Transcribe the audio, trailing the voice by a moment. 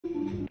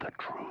the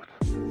truth.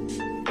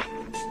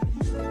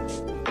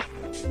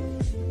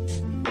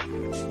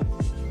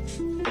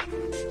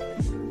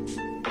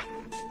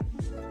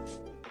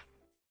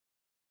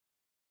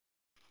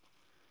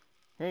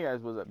 Hey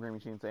guys, what's up? Green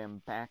Machine. I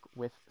am back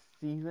with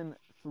Season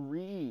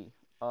 3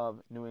 of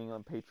New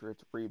England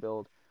Patriots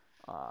Rebuild.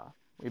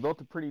 We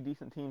built a pretty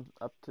decent team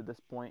up to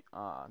this point.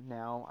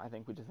 Now I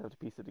think we just have to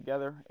piece it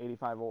together.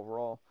 85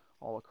 overall,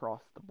 all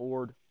across the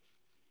board.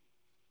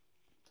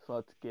 So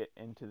let's get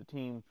into the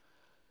team.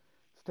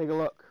 Let's take a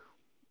look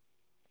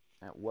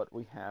at what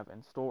we have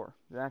in store.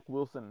 Zach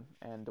Wilson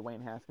and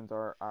Dwayne Haskins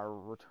are our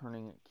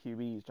returning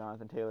QBs.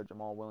 Jonathan Taylor,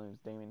 Jamal Williams,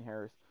 Damian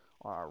Harris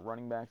are our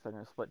running backs. They're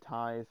going to split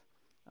ties.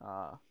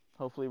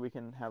 Hopefully we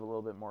can have a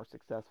little bit more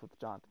success with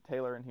Jonathan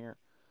Taylor in here.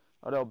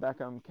 Odell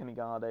Beckham, Kenny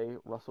Galladay,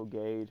 Russell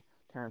Gage,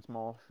 Terrence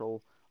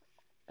Marshall,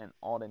 and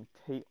Auden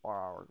Tate are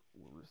our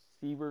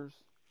receivers.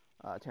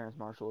 Terrence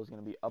Marshall is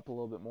going to be up a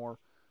little bit more.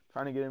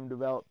 Trying to get him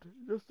developed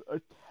just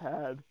a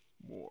tad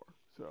more.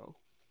 So,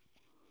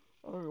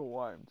 I don't know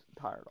why I'm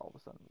tired all of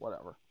a sudden.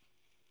 Whatever.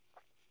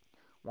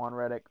 Juan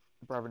Reddick,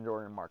 Brevin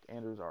Jordan, and Mark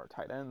Andrews are our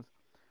tight ends.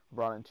 We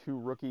brought in two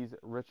rookies,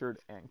 Richard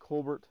and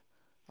Colbert.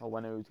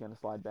 Wenu is going to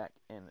slide back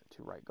into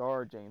right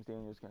guard. James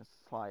Daniels is going to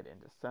slide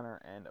into center,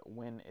 and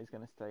Wynn is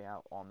going to stay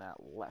out on that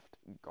left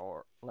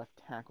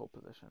tackle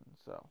position.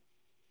 So,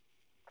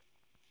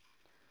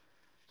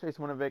 Chase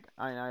Winovich,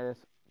 Ioannidis,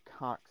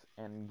 Cox,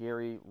 and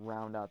Gary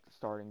round out the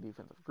starting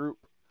defensive group.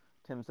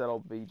 Tim Settle,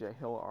 B.J.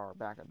 Hill are our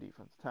backup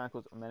defensive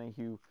tackles.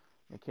 Menahue,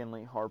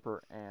 McKinley,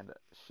 Harper, and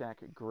Shaq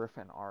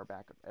Griffin are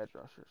backup edge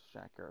rushers.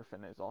 Shaq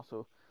Griffin is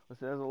also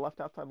listed as a left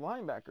outside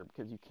linebacker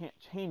because you can't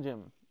change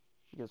him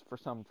because for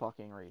some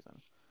fucking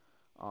reason.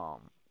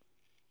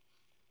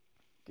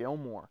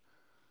 Gilmore,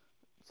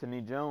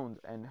 Sidney Jones,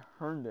 and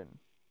Herndon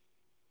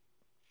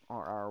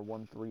are our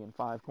 1, 3, and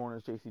 5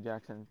 corners. J.C.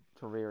 Jackson,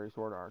 Taveri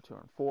Sword are our 2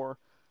 and 4.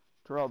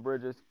 Terrell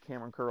Bridges,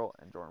 Cameron Curl,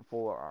 and Jordan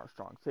Fuller are our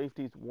strong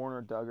safeties.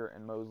 Warner, Duggar,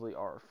 and Mosley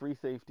are our free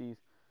safeties.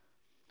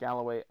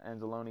 Galloway,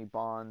 Anzalone,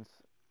 Bonds,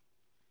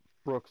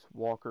 Brooks,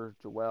 Walker,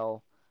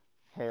 Joel,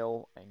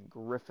 Hale, and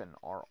Griffin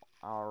are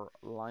our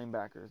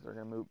linebackers. They're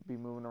going to be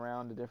moving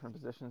around to different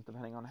positions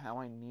depending on how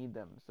I need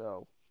them.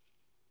 So,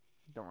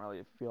 don't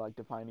really feel like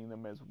defining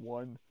them as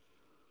one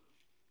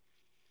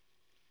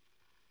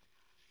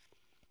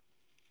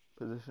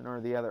position or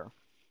the other.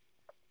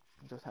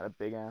 Just had a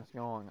big ass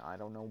yawn. I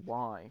don't know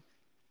why.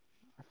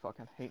 I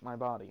fucking hate my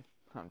body.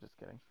 I'm just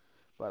kidding.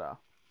 But,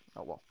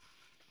 oh well.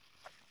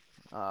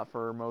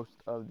 For most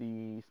of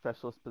the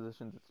specialist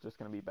positions, it's just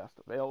going to be best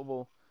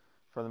available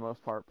for the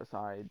most part,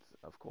 besides,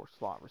 of course,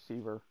 slot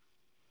receiver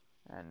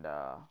and,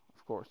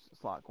 of course,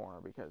 slot corner,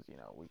 because, you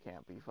know, we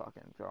can't be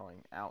fucking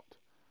throwing out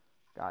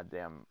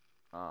goddamn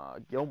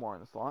Gilmore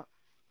in the slot.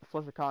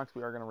 Fletcher Cox,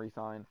 we are going to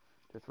re-sign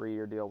to a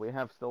 3-year deal. We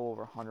have still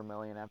over $100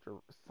 million after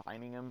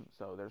signing him,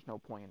 so there's no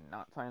point in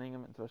not signing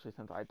him, especially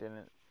since I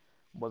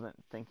wasn't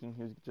thinking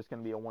he was just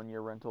going to be a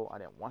 1-year rental. I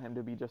didn't want him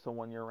to be just a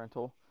 1-year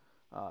rental.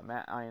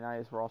 Matt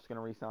Ioannidis, we're also going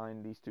to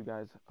re-sign. These two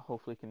guys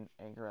hopefully can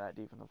anchor that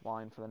defensive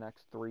line for the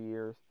next 3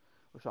 years.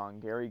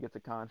 Rashawn Gary gets a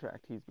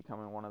contract. He's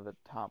becoming one of the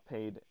top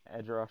paid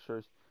edge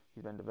rushers.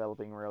 He's been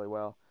developing really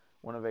well.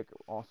 Winovich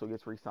also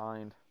gets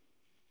re-signed.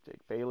 Jake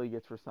Bailey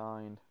gets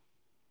re-signed.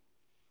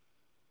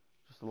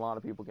 Just a lot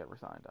of people get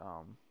re-signed.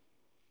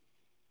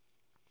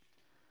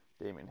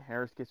 Damian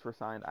Harris gets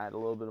re-signed. I had a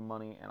little bit of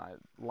money, and I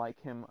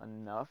like him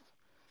enough.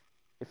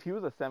 If he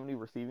was a 70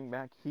 receiving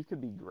back, he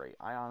could be great.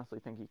 I honestly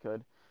think he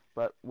could.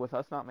 But with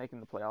us not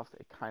making the playoffs,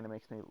 it kind of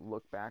makes me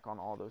look back on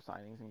all those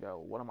signings and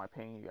go, what am I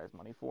paying you guys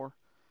money for?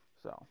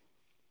 So,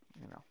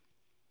 you know.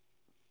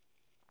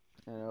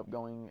 Ended up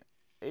going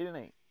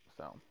 8-8.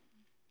 So,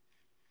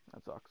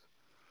 that sucks.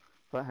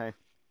 But hey,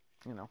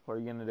 you know, what are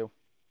you going to do?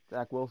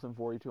 Zach Wilson,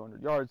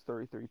 4,200 yards,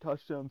 33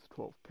 touchdowns,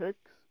 12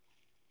 picks.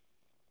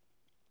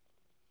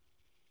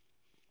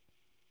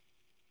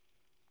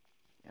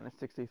 And a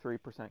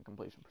 63%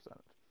 completion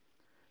percentage.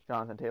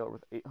 Jonathan Taylor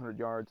with 800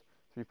 yards,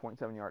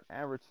 3.7 yard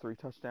average, 3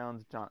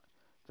 touchdowns.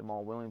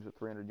 Jamal Williams with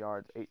 300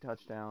 yards, 8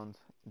 touchdowns.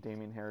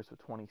 Damian Harris with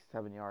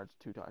 27 yards,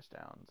 2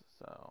 touchdowns.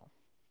 So,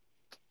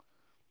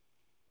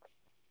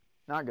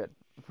 not good.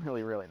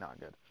 Really, really not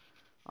good.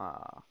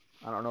 I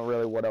don't know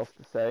really what else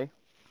to say.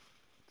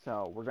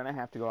 So, we're going to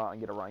have to go out and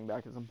get a running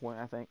back at some point,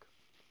 I think.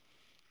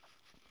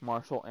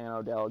 Marshall and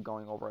Odell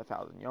going over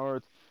 1,000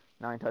 yards.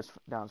 9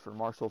 touchdowns for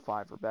Marshall,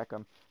 5 for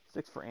Beckham,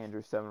 6 for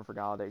Andrews, 7 for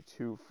Galladay,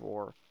 2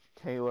 for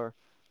Taylor,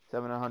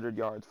 700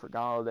 yards for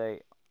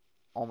Galladay,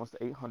 almost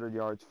 800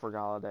 yards for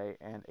Galladay,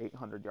 and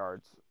 800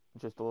 yards,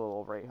 just a little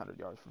over 800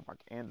 yards for Mark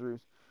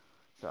Andrews.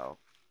 So,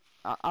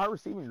 our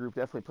receiving group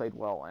definitely played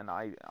well, and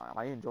I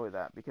enjoy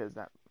that because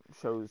that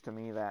shows to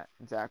me that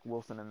Zach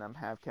Wilson and them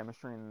have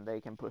chemistry and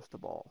they can push the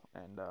ball.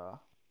 And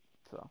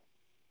so,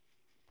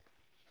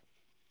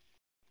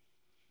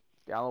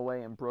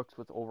 Galloway and Brooks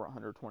with over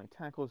 120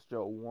 tackles,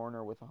 Joe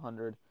Warner with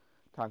 100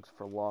 tackles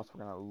for loss.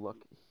 We're going to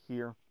look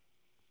here.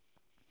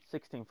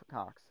 16 for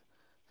Cox,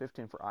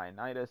 15 for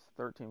Ioannidis,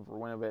 13 for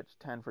Winovich,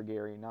 10 for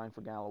Gary, 9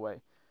 for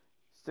Galloway,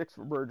 6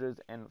 for Burgess,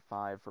 and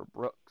 5 for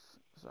Brooks.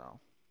 So,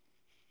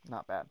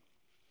 not bad.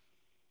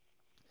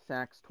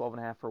 Sacks,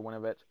 12.5 for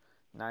Winovich,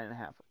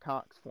 9.5 for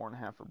Cox,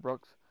 4.5 for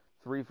Brooks,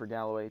 3 for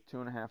Galloway,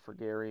 2.5 for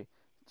Gary,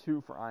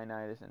 2 for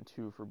Ioannidis, and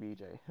 2 for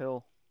B.J.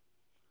 Hill.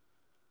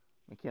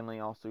 McKinley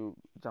also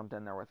jumped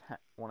in there with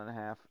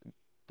 1.5.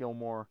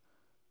 Gilmore,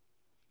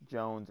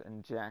 Jones,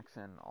 and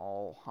Jackson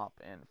all hop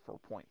in for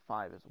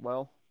 0.5 as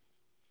well.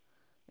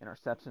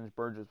 Interceptions,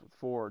 Burgess with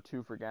 4,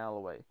 2 for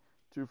Galloway,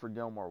 2 for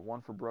Gilmore,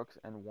 1 for Brooks,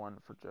 and 1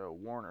 for Joe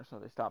Warner. So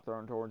they stopped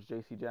throwing towards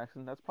J.C.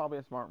 Jackson. That's probably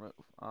a smart move,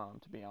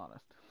 to be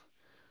honest.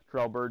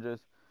 Terrell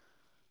Burgess,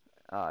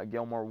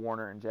 Gilmore,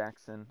 Warner, and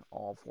Jackson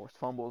all forced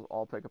fumbles,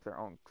 all pick up their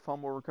own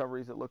fumble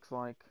recoveries, it looks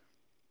like.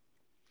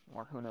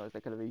 Or who knows,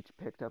 they could have each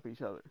picked up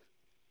each other's.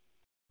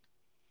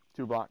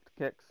 2 blocked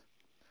kicks,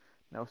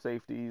 no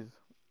safeties,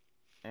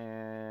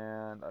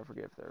 and I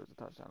forget if there was a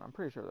touchdown. I'm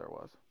pretty sure there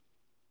was.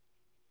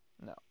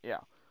 No, yeah,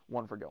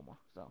 1 for Gilmore.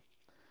 So,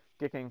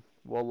 kicking,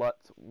 Will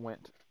Lutz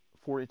went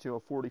 42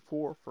 of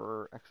 44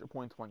 for extra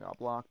points. 1 got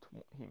blocked.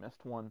 He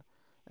missed 1,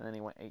 and then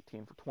he went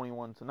 18 for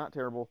 21. So not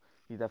terrible.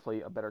 He's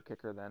definitely a better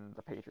kicker than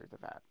the Patriots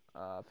have had.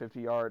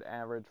 50-yard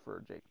average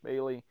for Jake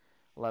Bailey,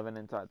 11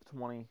 inside the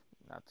 20.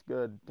 That's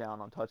good. Down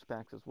on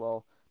touchbacks as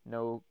well.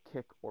 No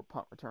kick or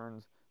punt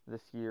returns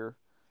this year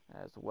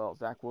as well.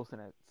 Zach Wilson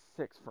at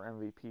 6 for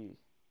MVP.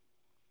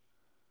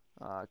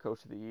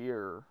 Coach of the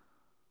Year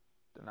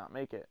did not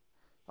make it.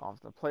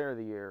 Offensive Player of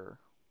the Year.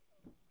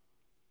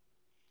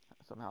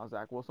 Somehow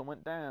Zach Wilson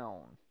went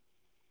down.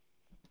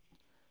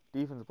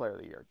 Defensive Player of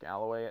the Year.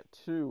 Galloway at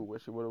 2.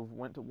 Wish he would have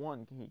went to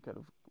 1. He could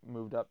have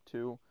moved up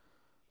to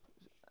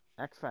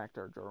X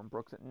Factor. Jordan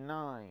Brooks at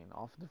 9.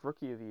 Offensive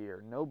Rookie of the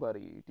Year.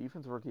 Nobody.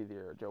 Defensive Rookie of the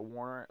Year. Joe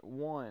Warner at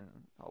 1.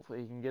 Hopefully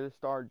he can get a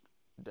star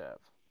dev.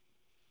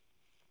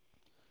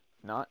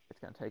 If not, it's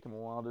going to take him a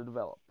while to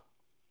develop.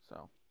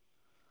 So,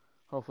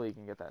 hopefully he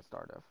can get that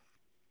star dev.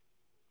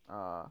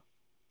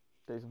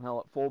 Taysom Hill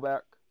at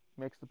fullback.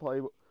 Makes the play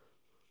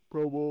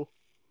Pro Bowl.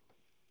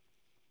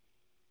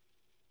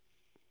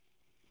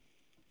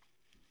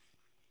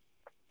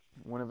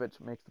 Winovich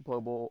makes the Pro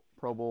Bowl.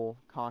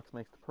 Cox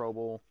makes the Pro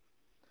Bowl.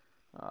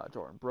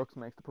 Jordan Brooks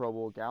makes the Pro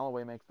Bowl.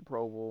 Galloway makes the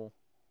Pro Bowl.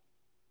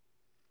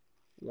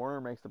 Warner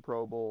makes the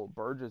Pro Bowl.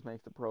 Burgess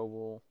makes the Pro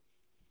Bowl.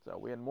 So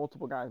we had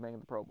multiple guys making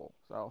the Pro Bowl.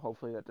 So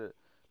hopefully that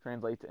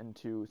translates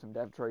into some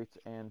dev traits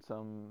and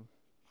some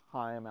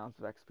high amounts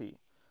of XP.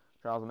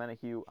 Charles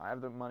Menahue, I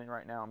have the money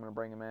right now. I'm going to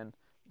bring him in.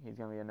 He's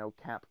going to be a no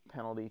cap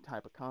penalty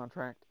type of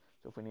contract.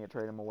 So if we need to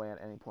trade him away at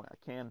any point, I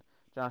can.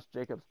 Josh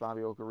Jacobs,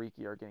 Bobby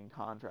Okereke are getting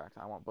contracts.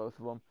 I want both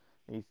of them.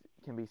 These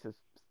can be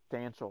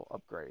substantial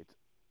upgrades.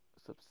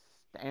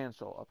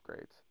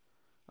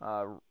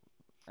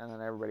 And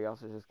then everybody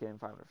else is just getting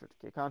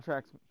 550K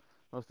contracts.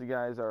 Most of the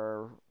guys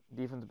are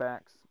defense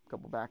backs, a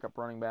couple backup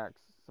running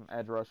backs, some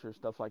edge rushers,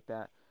 stuff like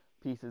that.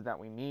 Pieces that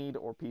we need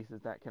or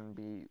pieces that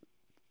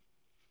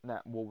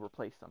will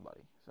replace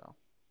somebody. So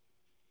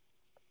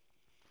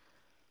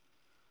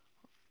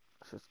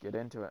let's just get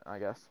into it, I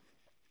guess.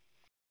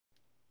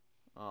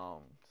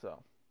 And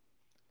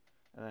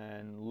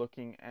then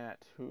looking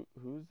at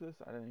who's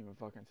this? I didn't even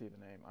fucking see the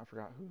name. I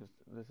forgot who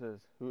this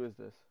is. Who is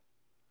this?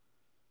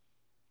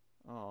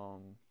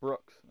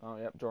 Brooks. Oh,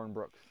 yep, Jordan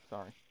Brooks.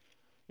 Sorry.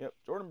 Yep,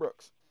 Jordan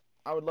Brooks.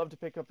 I would love to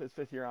pick up his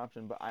 5th-year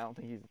option, but I don't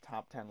think he's a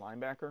top 10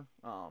 linebacker.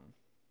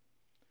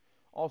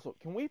 Also,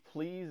 can we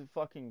please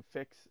fucking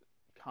fix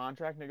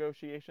contract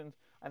negotiations?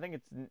 I think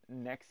it's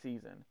next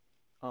season.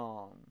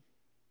 I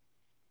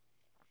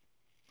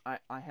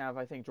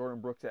think Jordan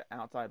Brooks at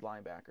outside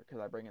linebacker because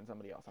I bring in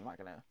somebody else. I'm not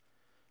going to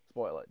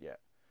spoil it yet.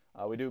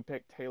 We do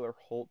pick Taylor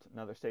Holt,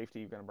 another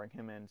safety. We're going to bring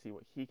him in and see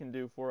what he can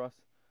do for us.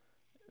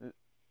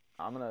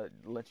 I'm going to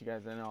let you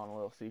guys in on a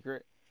little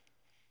secret.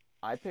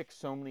 I picked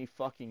so many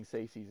fucking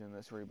safeties in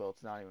this rebuild,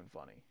 it's not even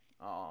funny.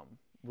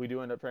 We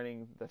do end up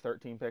trading the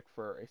 13 pick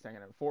for a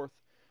 2nd and 4th.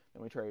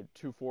 Then we trade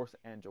 2 4ths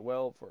and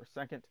Joel for a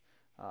 2nd.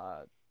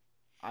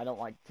 I don't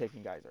like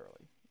taking guys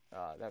early.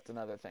 That's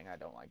another thing I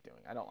don't like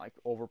doing. I don't like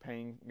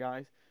overpaying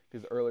guys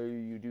because the earlier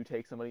you do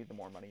take somebody, the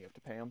more money you have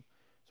to pay them.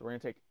 So we're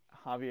going to take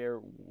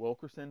Javier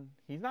Wilkerson.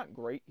 He's not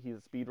great. He's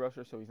a speed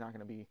rusher, so he's not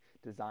going to be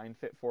design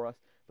fit for us,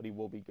 but he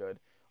will be good.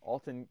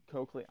 Alton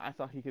Coakley, I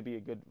thought he could be a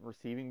good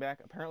receiving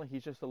back. Apparently,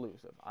 he's just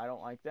elusive. I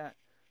don't like that.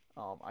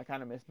 I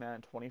kind of missed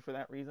Madden 20 for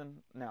that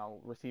reason. Now,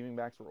 receiving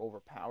backs were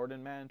overpowered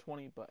in Madden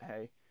 20, but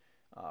hey,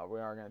 we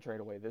are going to trade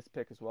away this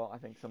pick as well. I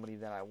think somebody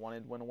that I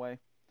wanted went away.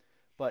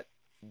 But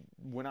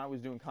when I was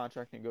doing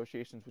contract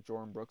negotiations with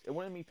Jordan Brooks, it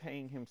wouldn't be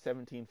paying him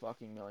 $17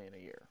 fucking million a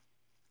year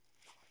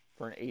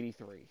for an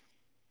 83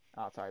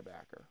 outside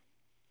backer.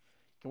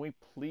 Can we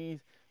please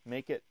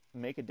make a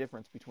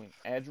difference between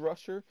edge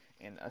rusher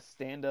and a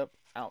stand-up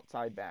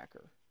outside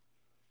backer?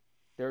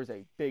 There's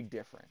a big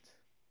difference.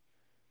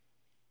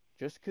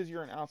 Just because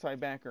you're an outside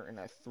backer in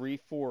a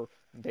 3-4,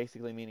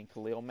 basically meaning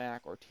Khalil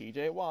Mack or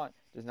TJ Watt,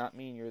 does not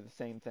mean you're the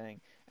same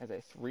thing as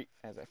a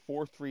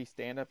 4-3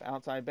 stand-up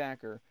outside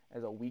backer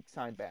as a weak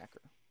side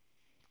backer.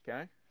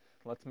 Okay?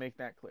 Let's make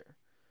that clear.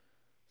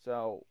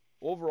 So,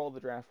 overall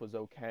the draft was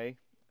okay.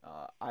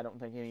 I don't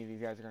think any of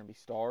these guys are going to be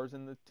stars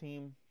in the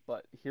team,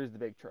 but here's the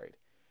big trade.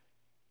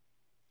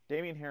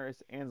 Damian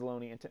Harris,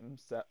 Anzalone, and Tim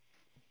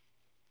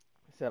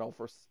settle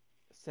for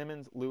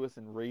Simmons, Lewis,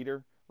 and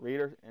Reader.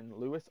 Reader and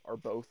Lewis are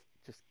both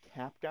just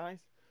cap guys.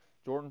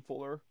 Jordan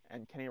Fuller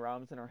and Kenny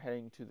Robinson are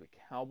heading to the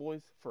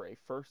Cowboys for a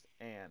first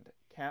and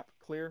cap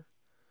clear.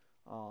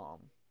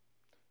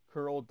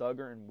 Curl,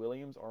 Duggar, and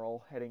Williams are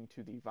all heading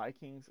to the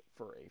Vikings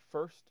for a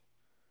first.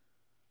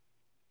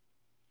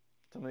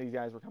 Some of these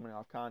guys were coming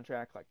off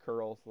contract, like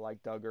Curl,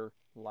 like Duggar,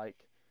 like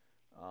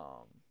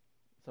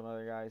some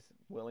other guys.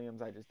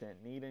 Williams, I just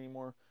didn't need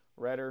anymore.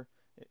 Reader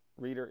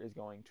is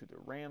going to the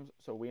Rams,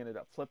 so we ended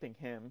up flipping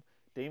him.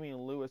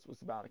 Damian Lewis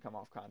was about to come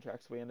off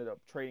contract, so we ended up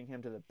trading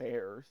him to the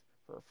Bears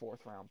for a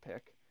 4th-round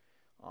pick.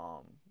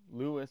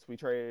 Lewis, we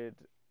traded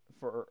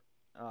for,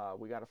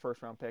 we got a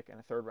 1st-round pick and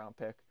a 3rd-round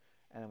pick,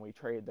 and then we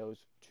traded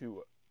those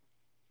to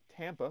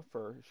Tampa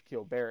for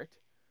Shaquille Barrett.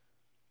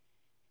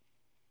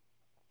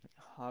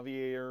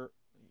 Javier,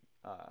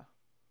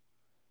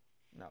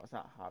 no, it's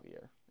not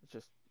Javier. It's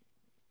just,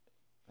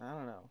 I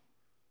don't know.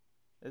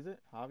 Is it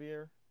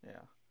Javier?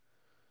 Yeah.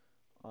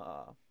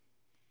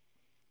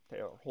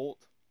 Taylor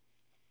Holt.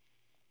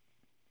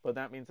 But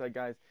that being said,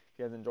 guys, if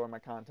you guys enjoy my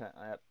content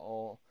at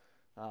all,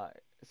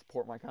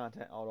 support my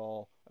content at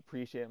all,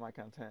 appreciate my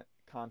content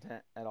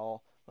at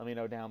all, let me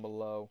know down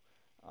below.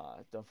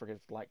 Don't forget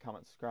to like,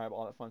 comment, subscribe,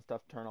 all that fun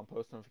stuff. Turn on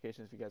post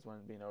notifications if you guys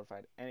want to be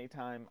notified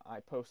anytime I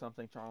post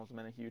something. Charles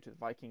Menahue to the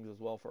Vikings as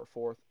well for a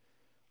 4th.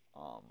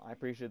 I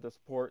appreciate the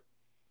support.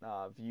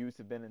 Views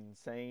have been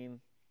insane,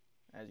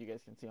 as you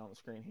guys can see on the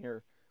screen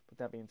here. But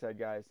that being said,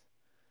 guys,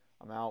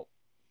 I'm out.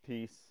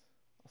 Peace.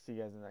 I'll see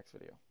you guys in the next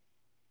video.